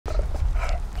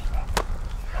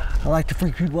I like to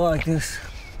freak people out like this.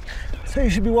 So you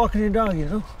should be walking your dog, you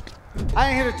know? I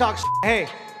ain't here to talk shit. Hey,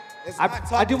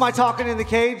 I do my talking in the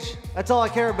cage. That's all I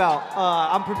care about.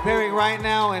 I'm preparing right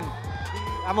now, and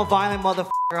I'm a violent motherfucker.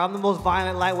 I'm the most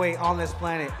violent lightweight on this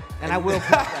planet, and I will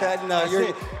prove that. No,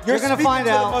 you're gonna find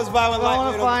out. The most violent you're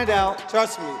gonna find out.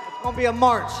 Trust me. It's gonna be a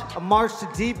march to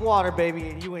deep water, baby,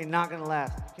 and you ain't not gonna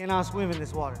last. You cannot swim in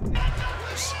this water.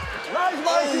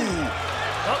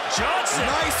 Oh, Johnson.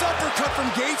 Nice uppercut from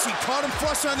Gaethje. Caught him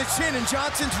flush on the chin, and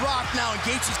Johnson's rocked now, and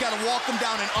Gaethje's got to walk him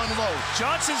down and unload.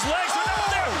 Johnson's legs are out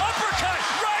there. Uppercut,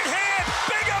 right hand,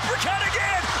 big uppercut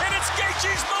again, and it's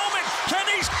Gaethje's moment. Can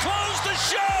he close the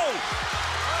show?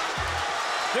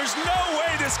 There's no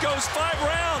way this goes 5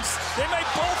 rounds. They may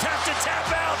both have to tap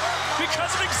out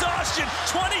because of exhaustion.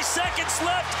 20 seconds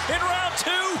left in round 2.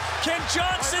 Can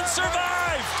Johnson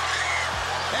survive?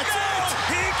 That's it.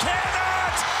 He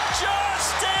cannot.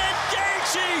 Justin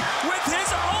Gaethje with his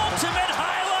ultimate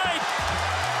highlight.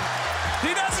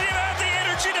 He doesn't even have the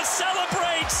energy to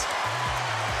celebrate.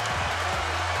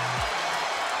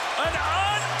 An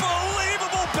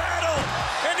unbelievable battle,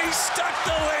 and he stuck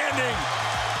the landing.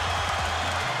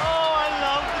 Oh, I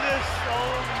love this so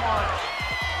much.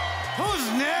 Who's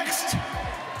next?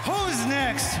 Who's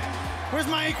next? Where's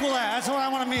my equal at? That's what I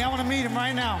want to meet. I want to meet him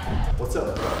right now. What's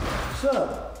up, bro? What's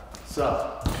up? What's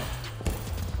up?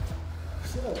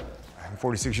 I'm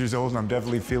 46 years old, and I'm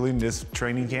definitely feeling this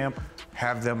training camp.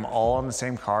 Have them all on the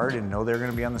same card and know they're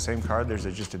going to be on the same card. There's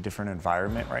just a different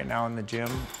environment right now in the gym.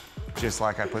 Just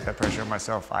like I put that pressure on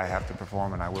myself, I have to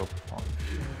perform, and I will perform.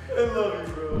 I love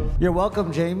you, bro. You're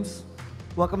welcome, James.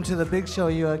 Welcome to the big show.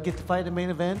 You get to fight the main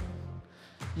event.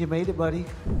 You made it, buddy. Big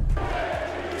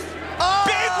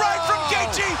right from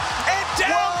Gaethje, and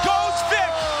down goes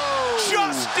Vic.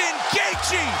 Justin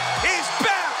Gaethje is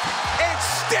back and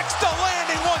sticks the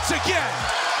landing once again.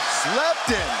 Slept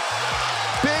in.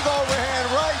 Big overhand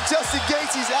right. Justin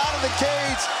Gaethje's out of the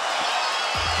cage.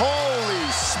 Holy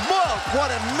smoke,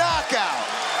 what a knockout.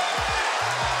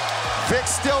 Vic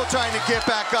still trying to get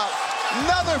back up.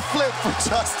 Another flip for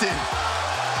Justin.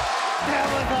 That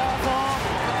was awful.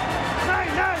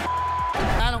 Nice.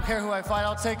 I don't care who I fight.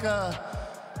 I'll take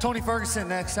Tony Ferguson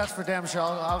next. That's for damn sure.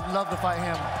 I'd love to fight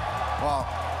him. Wow.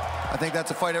 I think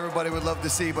that's a fight everybody would love to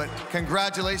see, but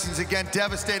congratulations again,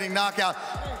 devastating knockout.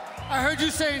 I heard you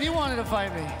saying you wanted to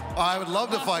fight me. I would love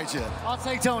to fight you. I'll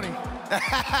take Tony.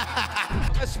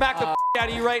 I smack the out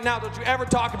of you right now. Don't you ever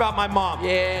talk about my mom.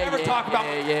 Yeah, Ever talk about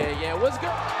yeah. What's good?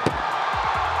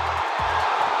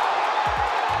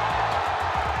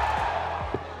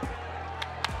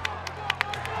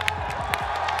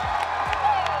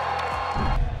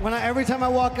 Every time I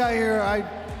walk out here,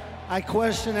 I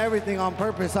question everything on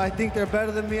purpose. I think they're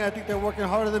better than me. I think they're working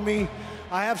harder than me.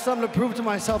 I have something to prove to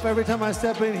myself every time I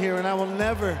step in here, and I will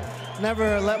never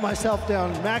let myself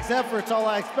down. Max effort's all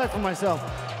I expect from myself.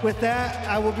 With that,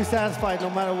 I will be satisfied no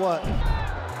matter what.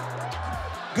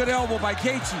 Good elbow by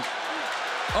Gaethje.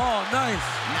 Oh, nice.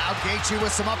 Now Gaethje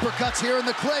with some uppercuts here in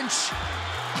the clinch.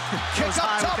 Kick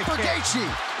up top for Gaethje.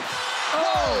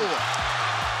 Oh!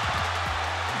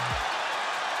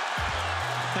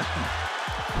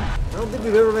 I don't think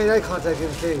we've ever made eye contact in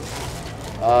the cage.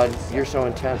 You're so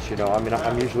intense, you know. I mean,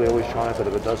 I'm usually always trying, but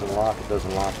if it doesn't lock, it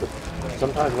doesn't lock. But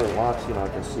sometimes when it locks, you know, I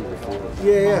can see the forward.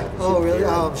 Yeah. Oh, really?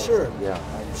 Oh, I'm sure. Yeah.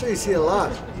 I'm sure you see it a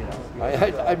lot.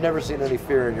 I've never seen any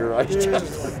fear in your eyes. There's no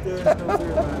fear,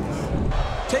 man.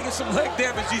 Taking some leg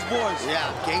damage, these boys.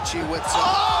 Yeah, Gaethje with some...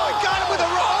 Oh, he got him with a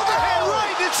overhand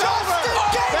right. It's over.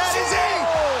 That is it.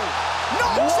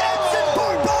 No chance in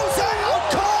Barboza out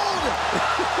cold.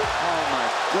 Oh, my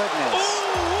goodness.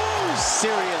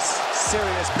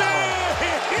 Serious power.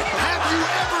 Have you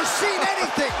ever seen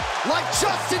anything like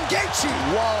Justin Gaethje?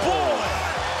 Whoa.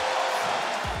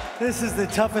 Boy. This is the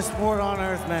toughest sport on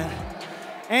earth, man.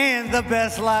 And the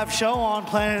best live show on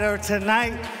planet Earth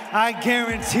tonight. I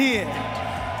guarantee it.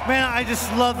 Man, I just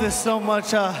love this so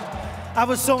much. I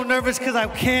was so nervous because I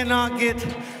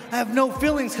have no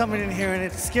feelings coming in here, and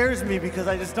it scares me because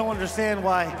I just don't understand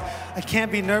why I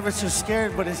can't be nervous or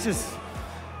scared, but it's just,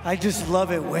 I just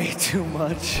love it way too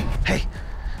much. Hey,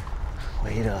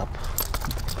 wait up.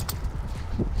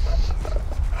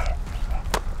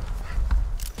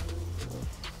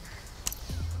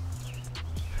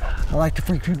 I like to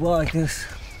freak people out like this.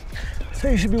 So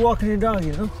you should be walking your dog,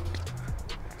 you know?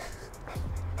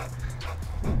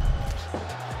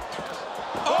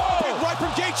 Right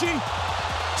from Gaethje.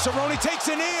 Cerrone takes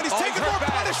a knee and he's taking more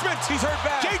punishment. He's hurt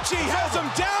bad. Gaethje has him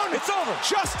down. It's over.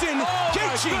 Justin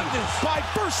Gaethje by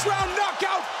first round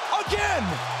knockout again.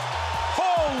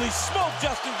 Holy smoke,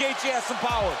 Justin Gaethje has some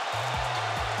power.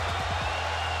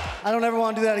 I don't ever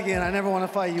want to do that again. I never want to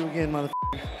fight you again, mother.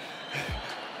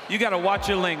 You got to watch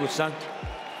your language, son.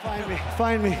 Find me.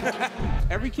 Find me.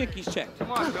 Every kick he's checked.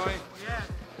 Come on, Joey.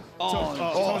 Oh,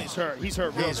 Tony's hurt. He's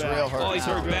hurt real bad. Real hurt. Oh, he's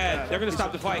hurt bad. They're going to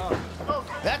stop the fight.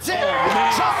 That's it.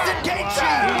 Justin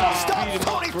Gaethje stops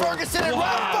Tony Ferguson in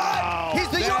round 5. He's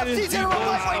the UFC's interim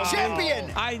lightweight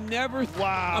champion. I never.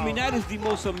 Wow. I mean, that is the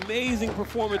most amazing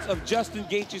performance of Justin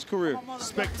Gaethje's career.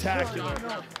 Spectacular.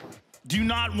 Do you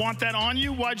not want that on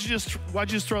you? Why'd you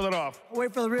just throw that off?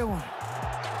 Wait for the real one.